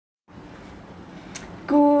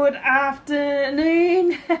Good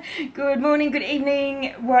afternoon, good morning, good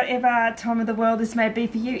evening, whatever time of the world this may be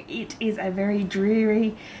for you. It is a very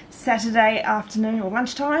dreary Saturday afternoon or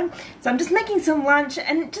lunchtime. So I'm just making some lunch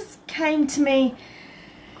and it just came to me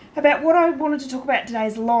about what I wanted to talk about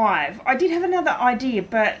today's live. I did have another idea,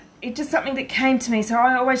 but it's just something that came to me. So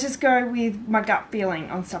I always just go with my gut feeling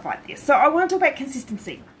on stuff like this. So I want to talk about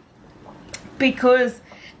consistency because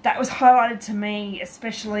that was highlighted to me,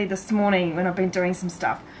 especially this morning when I've been doing some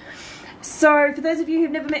stuff. So for those of you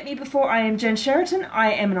who've never met me before, I am Jen Sheraton.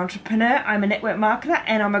 I am an entrepreneur, I'm a network marketer,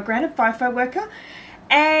 and I'm a grounded FIFO worker.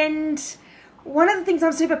 And one of the things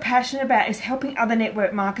I'm super passionate about is helping other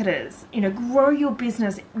network marketers, grow your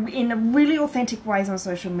business in really authentic ways on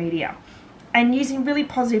social media and using really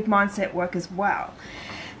positive mindset work as well.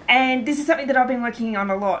 And this is something that I've been working on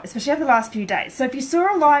a lot, especially over the last few days. So if you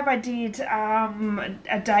saw a live I did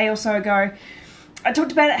a day or so ago, I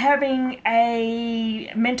talked about having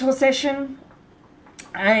a mentor session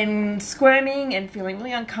and squirming and feeling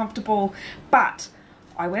really uncomfortable. But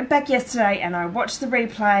I went back yesterday and I watched the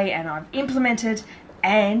replay and I've implemented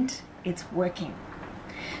and it's working.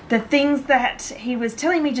 The things that he was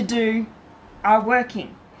telling me to do are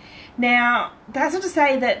working. Now, that's not to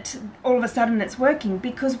say that all of a sudden it's working,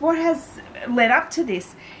 because what has led up to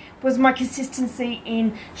this was my consistency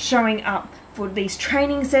in showing up for these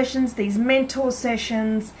training sessions, these mentor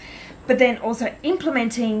sessions, but then also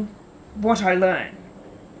implementing what I learn.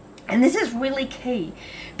 And this is really key,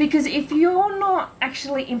 because if you're not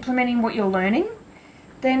actually implementing what you're learning,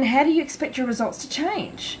 then how do you expect your results to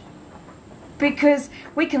change? Because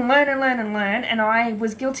we can learn and learn and learn, and I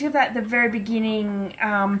was guilty of that at the very beginning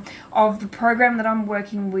of the program that I'm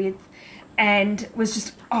working with, and was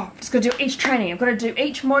just, I've just got to do each training, I've got to do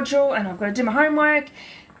each module, and I've got to do my homework,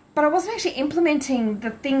 but I wasn't actually implementing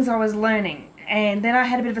the things I was learning. And then I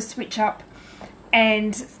had a bit of a switch up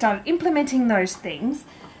and started implementing those things,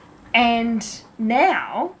 and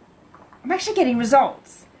now I'm actually getting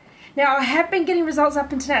results. Now, I have been getting results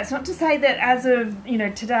up until now. It's not to say that as of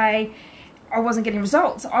today I wasn't getting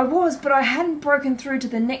results. I was, but I hadn't broken through to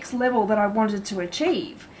the next level that I wanted to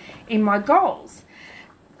achieve in my goals.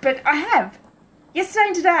 But I have. Yesterday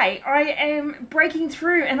and today, I am breaking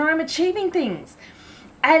through and I'm achieving things.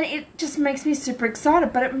 And it just makes me super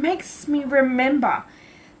excited, but it makes me remember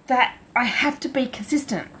that I have to be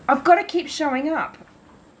consistent. I've got to keep showing up.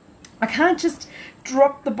 I can't just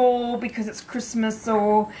drop the ball because it's Christmas,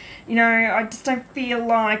 or I just don't feel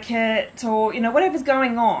like it, or whatever's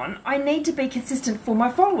going on. I need to be consistent for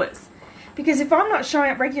my followers, because if I'm not showing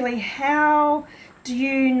up regularly, how do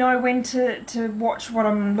you know when to watch what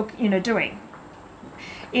I'm doing?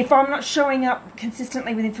 If I'm not showing up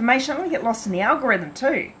consistently with information, I'm going to get lost in the algorithm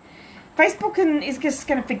too. Facebook is just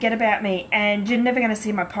going to forget about me, and you're never going to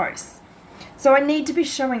see my posts. So I need to be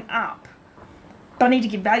showing up, but I need to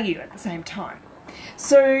give value at the same time.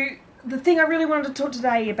 So the thing I really wanted to talk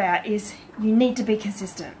today about is you need to be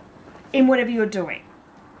consistent in whatever you're doing.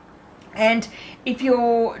 And if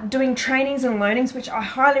you're doing trainings and learnings, which I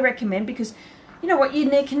highly recommend, because you know what, you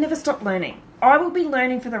can never stop learning. I will be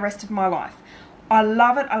learning for the rest of my life. I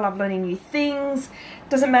love it. I love learning new things.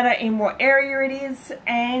 Doesn't matter in what area it is.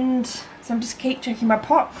 And so I'm just keep checking my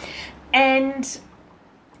pot. And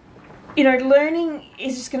learning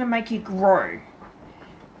is just going to make you grow.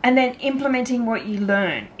 And then implementing what you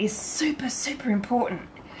learn is super, super important.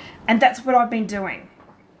 And that's what I've been doing.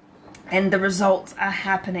 And the results are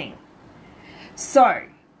happening. So,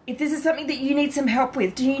 if this is something that you need some help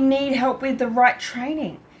with, do you need help with the right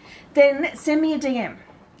training? Then send me a DM.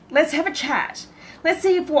 Let's have a chat. Let's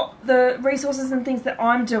see if what the resources and things that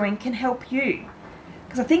I'm doing can help you.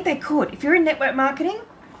 Because I think they could. If you're in network marketing,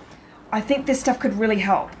 I think this stuff could really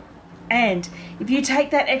help. And if you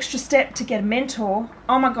take that extra step to get a mentor,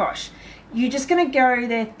 oh my gosh, you're just going to go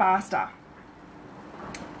there faster.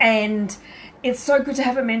 And it's so good to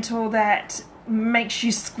have a mentor that makes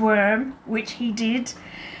you squirm, which he did.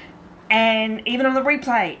 And even on the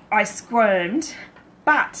replay, I squirmed,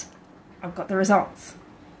 but I've got the results.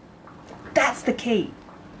 That's the key.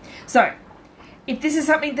 So if this is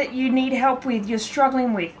something that you need help with, you're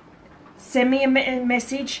struggling with, send me a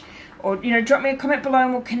message, or drop me a comment below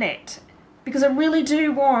and we'll connect, because I really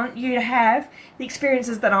do want you to have the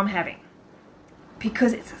experiences that I'm having,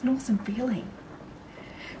 because it's an awesome feeling.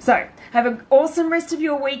 So have an awesome rest of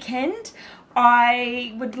your weekend.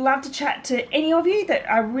 I would love to chat to any of you that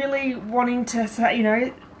are really wanting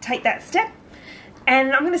to take that step,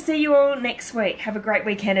 and I'm going to see you all next week. Have a great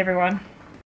weekend, everyone.